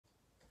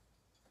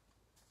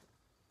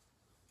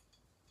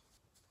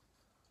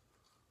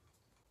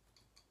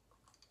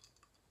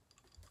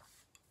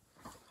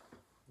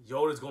Yo,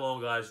 what is going on,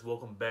 guys?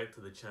 Welcome back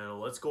to the channel.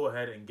 Let's go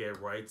ahead and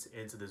get right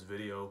into this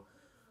video.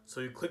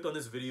 So you clicked on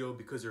this video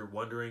because you're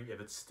wondering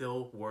if it's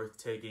still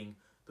worth taking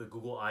the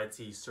Google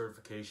IT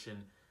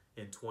certification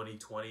in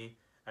 2020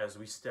 as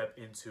we step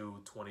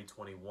into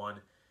 2021.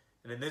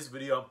 And in this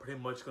video, I'm pretty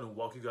much going to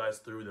walk you guys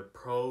through the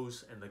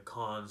pros and the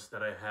cons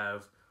that I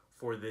have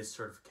for this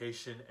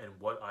certification and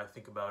what I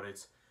think about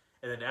it.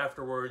 And then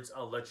afterwards,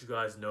 I'll let you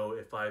guys know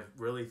if I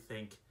really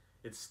think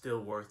it's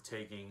still worth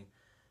taking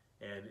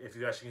and if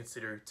you guys should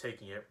consider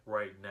taking it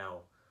right now.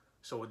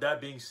 So with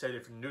that being said,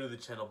 if you're new to the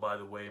channel, by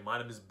the way, my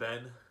name is Ben.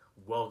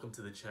 Welcome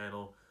to the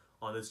channel.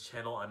 On this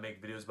channel, I make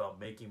videos about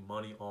making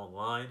money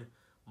online,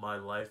 my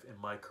life and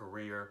my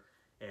career,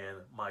 and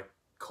my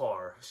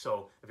car.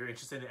 So if you're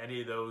interested in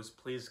any of those,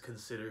 please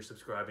consider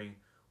subscribing.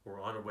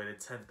 We're on our way to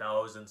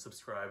 10,000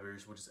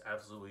 subscribers, which is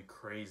absolutely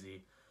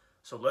crazy.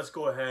 So let's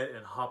go ahead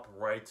and hop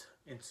right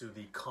into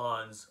the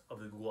cons of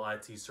the Google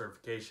IT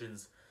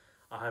certifications.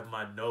 I have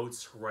my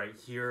notes right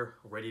here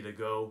ready to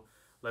go.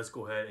 Let's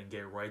go ahead and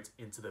get right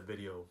into the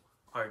video.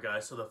 Alright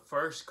guys, so the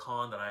first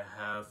con that I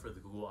have for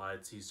the Google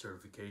IT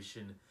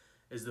certification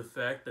is the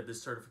fact that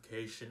this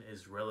certification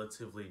is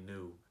relatively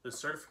new. The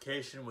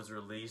certification was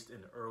released in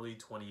early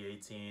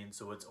 2018,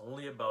 so it's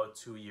only about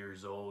 2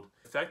 years old.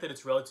 The fact that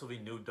it's relatively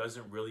new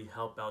doesn't really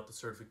help out the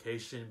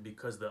certification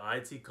because the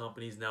IT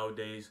companies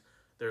nowadays,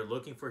 they're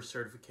looking for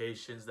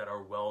certifications that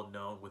are well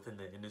known within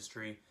the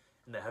industry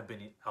and that have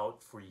been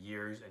out for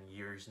years and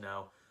years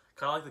now.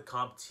 Kind of like the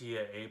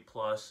CompTIA A+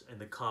 and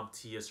the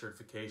CompTIA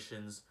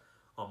certifications.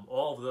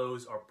 All of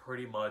those are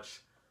pretty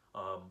much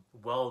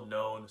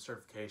well-known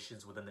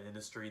certifications within the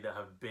industry that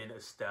have been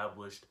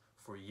established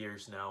for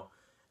years now.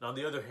 And on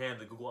the other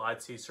hand, the Google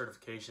IT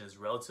certification is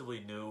relatively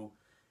new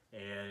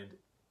and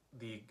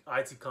the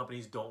IT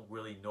companies don't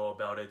really know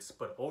about it.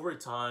 But over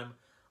time,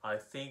 I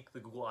think the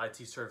Google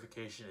IT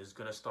certification is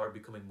going to start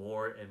becoming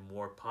more and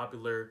more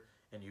popular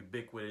and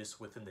ubiquitous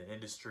within the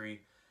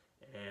industry,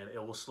 and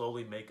it will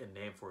slowly make a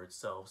name for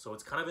itself. So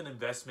it's kind of an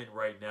investment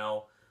right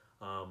now.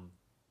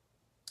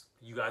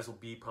 You guys will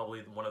be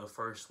probably one of the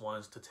first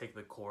ones to take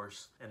the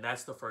course, and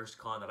that's the first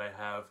con that I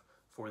have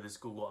for this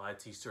Google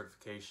IT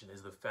certification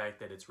is the fact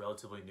that it's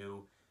relatively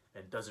new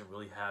and doesn't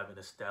really have an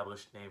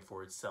established name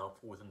for itself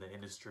within the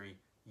industry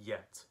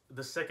yet.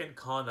 The second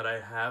con that I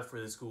have for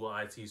this Google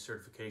IT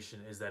certification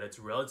is that it's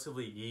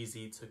relatively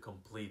easy to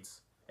complete.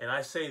 And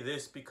I say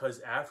this because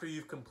after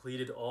you've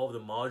completed all of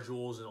the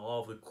modules and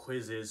all of the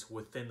quizzes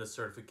within the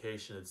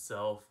certification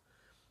itself,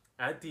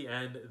 at the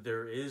end,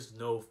 there is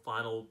no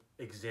final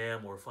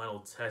exam or final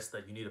test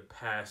that you need to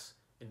pass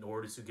in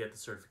order to get the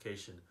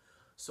certification.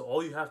 So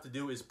all you have to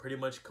do is pretty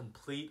much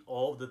complete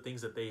all of the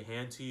things that they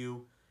hand to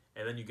you,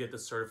 and then you get the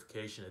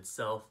certification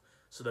itself.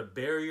 So the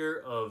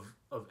barrier of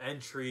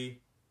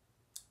entry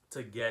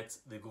to get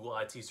the Google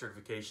IT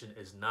certification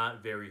is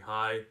not very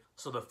high.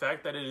 So the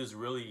fact that it is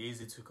really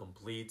easy to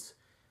complete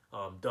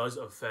does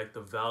affect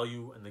the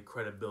value and the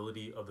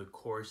credibility of the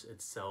course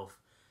itself.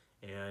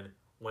 And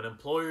when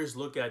employers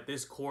look at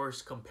this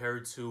course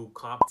compared to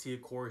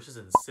CompTIA courses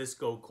and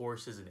Cisco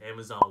courses and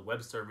Amazon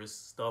Web Service,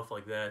 stuff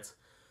like that,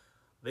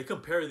 they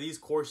compare these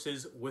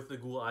courses with the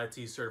Google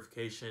IT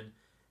certification.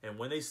 And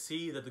when they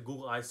see that the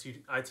Google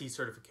IT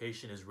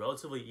certification is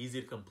relatively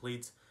easy to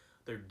complete,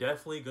 they're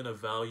definitely going to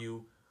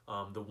value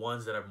the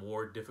ones that are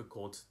more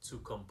difficult to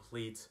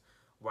complete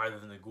rather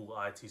than the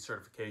Google IT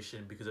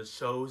certification, because it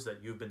shows that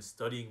you've been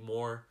studying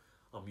more,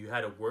 you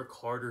had to work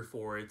harder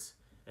for it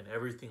and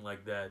everything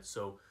like that.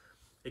 So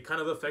it kind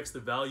of affects the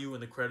value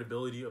and the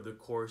credibility of the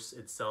course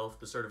itself,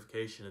 the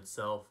certification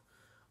itself.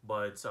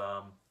 But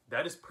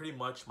that is pretty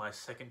much my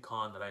second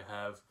con that I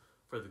have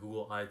for the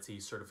Google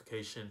IT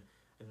certification.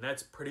 And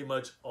that's pretty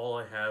much all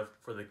I have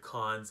for the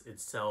cons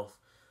itself.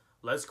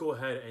 Let's go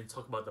ahead and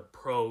talk about the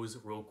pros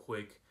real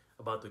quick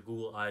about the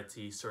Google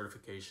IT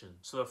certification.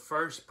 So the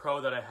first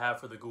pro that I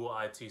have for the Google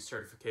IT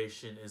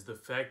certification is the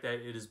fact that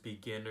it is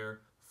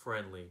beginner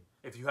friendly.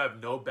 If you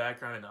have no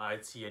background in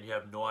IT and you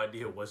have no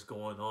idea what's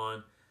going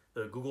on,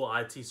 the Google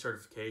IT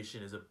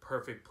certification is a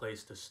perfect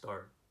place to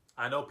start.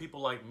 I know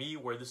people like me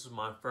where this is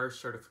my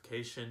first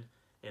certification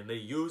and they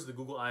use the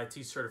Google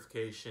IT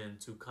certification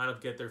to kind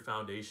of get their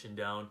foundation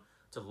down,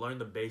 to learn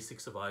the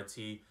basics of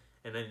IT,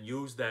 and then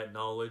use that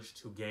knowledge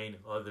to gain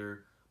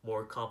other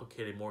more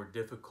complicated, more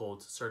difficult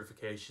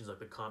certifications like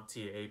the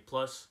CompTIA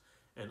A+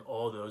 and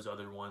all those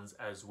other ones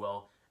as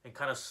well, and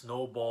kind of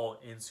snowball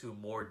into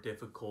more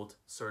difficult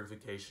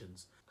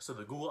certifications. So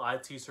the Google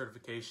IT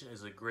certification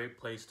is a great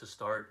place to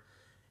start,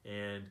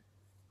 and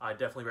I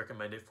definitely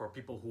recommend it for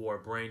people who are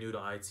brand new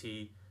to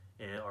IT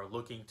and are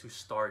looking to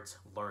start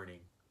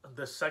learning.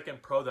 The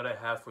second pro that I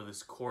have for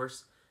this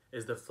course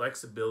is the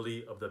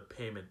flexibility of the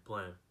payment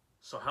plan.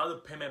 So how the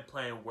payment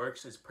plan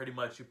works is pretty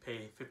much you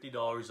pay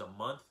 $50 a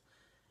month,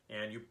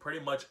 and you pretty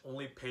much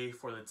only pay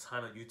for the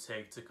time that you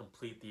take to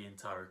complete the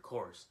entire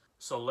course.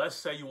 So let's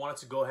say you wanted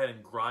to go ahead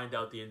and grind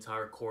out the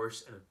entire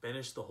course and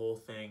finish the whole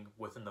thing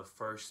within the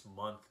first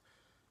month.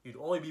 You'd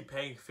only be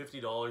paying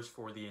 $50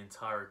 for the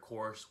entire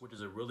course, which is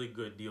a really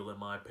good deal in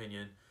my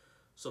opinion.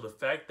 So the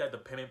fact that the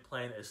payment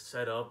plan is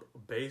set up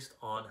based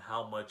on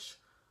how much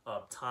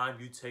time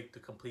you take to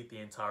complete the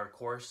entire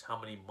course, how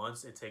many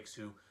months it takes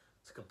you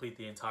to complete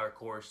the entire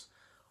course,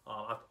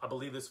 I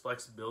believe this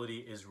flexibility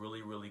is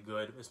really, really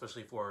good,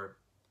 especially for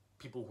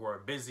people who are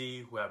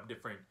busy, who have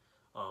different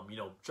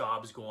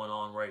jobs going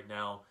on right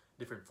now,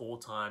 different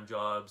full-time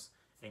jobs,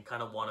 and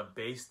kind of want to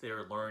base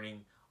their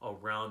learning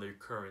around their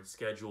current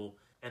schedule.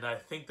 And I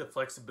think the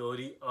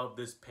flexibility of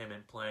this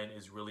payment plan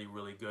is really,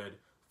 really good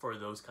for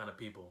those kind of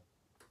people.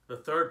 The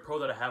third pro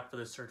that I have for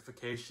this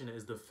certification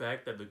is the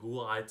fact that the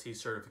Google IT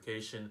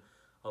certification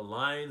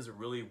aligns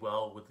really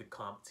well with the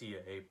CompTIA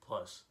A+.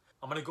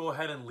 I'm going to go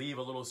ahead and leave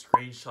a little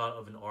screenshot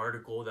of an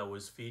article that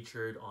was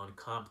featured on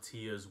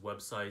CompTIA's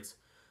website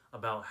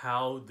about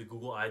how the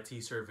Google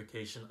IT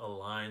certification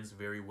aligns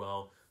very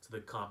well to the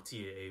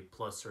CompTIA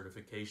A+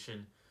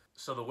 certification.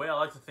 So the way I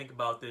like to think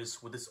about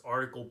this, what this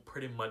article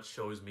pretty much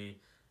shows me,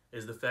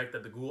 is the fact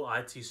that the Google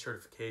IT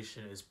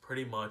certification is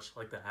pretty much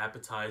like the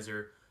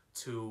appetizer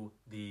to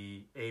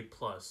the A+.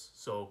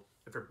 So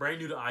if you're brand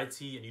new to IT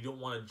and you don't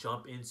want to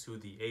jump into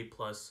the A+,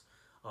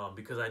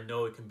 because I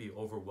know it can be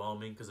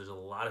overwhelming because there's a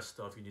lot of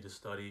stuff you need to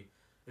study.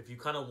 If you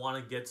kind of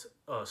want to get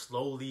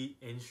slowly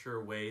inch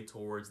your way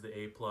towards the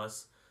A+,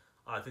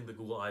 I think the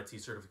Google IT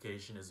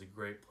certification is a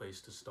great place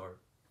to start.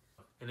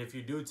 And if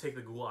you do take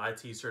the Google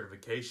IT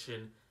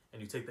certification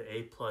and you take the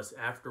A+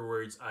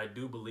 afterwards, I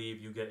do believe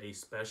you get a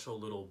special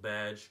little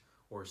badge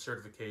or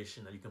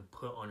certification that you can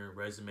put on your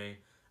resume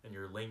and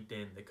your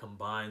LinkedIn that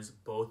combines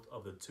both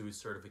of the two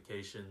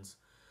certifications.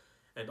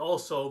 And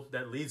also,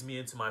 that leads me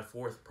into my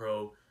fourth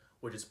pro,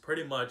 which is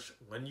pretty much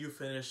when you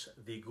finish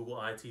the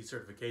Google IT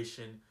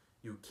certification,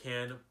 you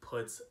can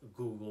put the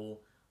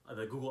Google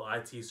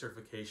IT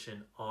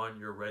certification on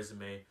your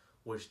resume,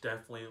 which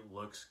definitely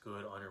looks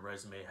good on your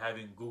resume.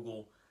 Having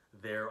Google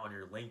there on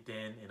your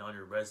LinkedIn and on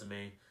your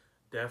resume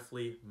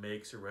definitely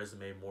makes your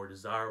resume more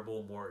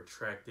desirable, more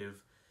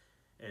attractive.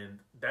 And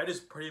that is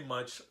pretty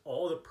much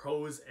all the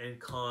pros and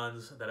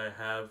cons that I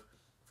have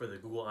for the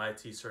Google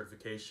IT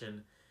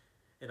certification.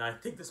 And I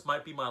think this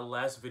might be my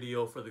last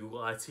video for the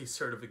Google IT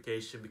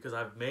certification because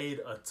I've made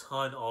a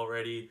ton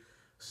already.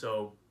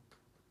 So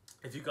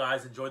if you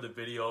guys enjoyed the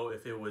video,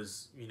 if it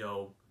was,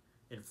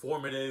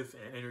 informative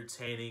and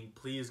entertaining,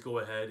 please go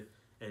ahead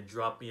and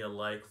drop me a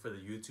like for the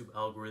YouTube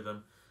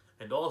algorithm.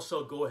 And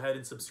also go ahead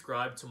and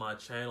subscribe to my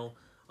channel.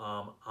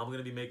 I'm going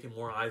to be making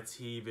more IT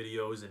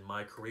videos and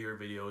my career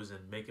videos and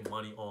making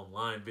money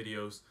online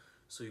videos.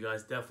 So you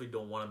guys definitely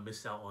don't want to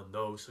miss out on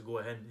those. So go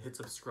ahead and hit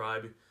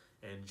subscribe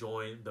and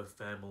join the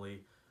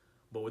family.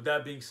 But with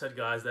that being said,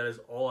 guys, that is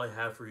all I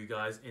have for you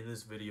guys in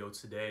this video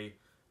today.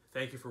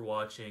 Thank you for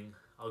watching.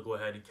 I'll go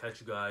ahead and catch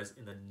you guys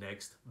in the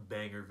next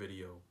banger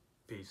video.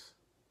 Peace.